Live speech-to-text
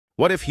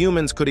What if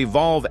humans could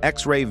evolve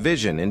X-ray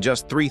vision in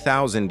just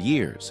 3,000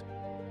 years?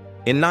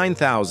 In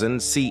 9000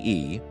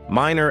 CE,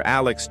 miner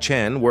Alex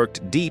Chen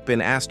worked deep in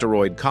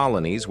asteroid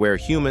colonies where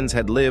humans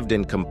had lived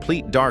in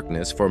complete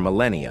darkness for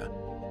millennia.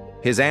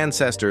 His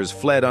ancestors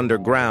fled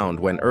underground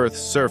when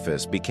Earth's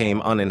surface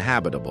became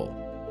uninhabitable.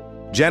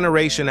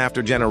 Generation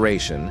after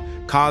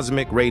generation,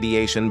 cosmic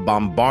radiation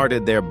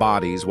bombarded their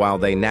bodies while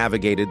they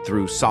navigated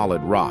through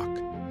solid rock.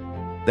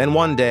 Then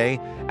one day,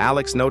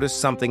 Alex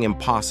noticed something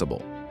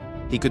impossible.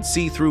 He could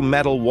see through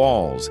metal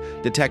walls,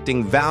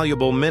 detecting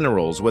valuable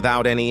minerals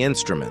without any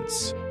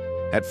instruments.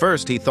 At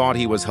first, he thought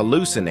he was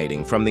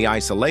hallucinating from the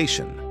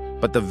isolation,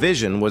 but the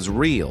vision was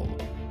real.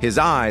 His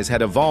eyes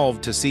had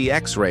evolved to see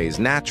X-rays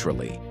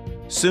naturally.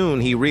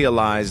 Soon, he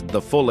realized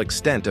the full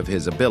extent of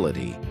his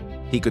ability.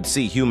 He could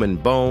see human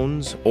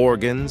bones,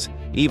 organs,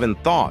 even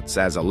thoughts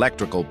as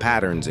electrical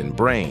patterns in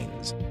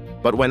brains.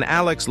 But when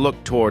Alex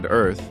looked toward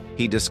Earth,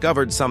 he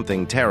discovered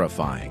something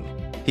terrifying.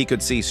 He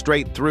could see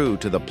straight through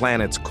to the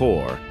planet's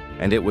core,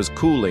 and it was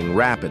cooling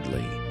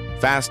rapidly,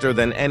 faster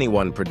than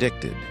anyone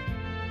predicted.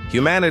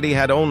 Humanity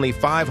had only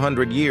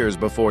 500 years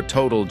before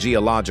total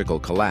geological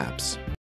collapse.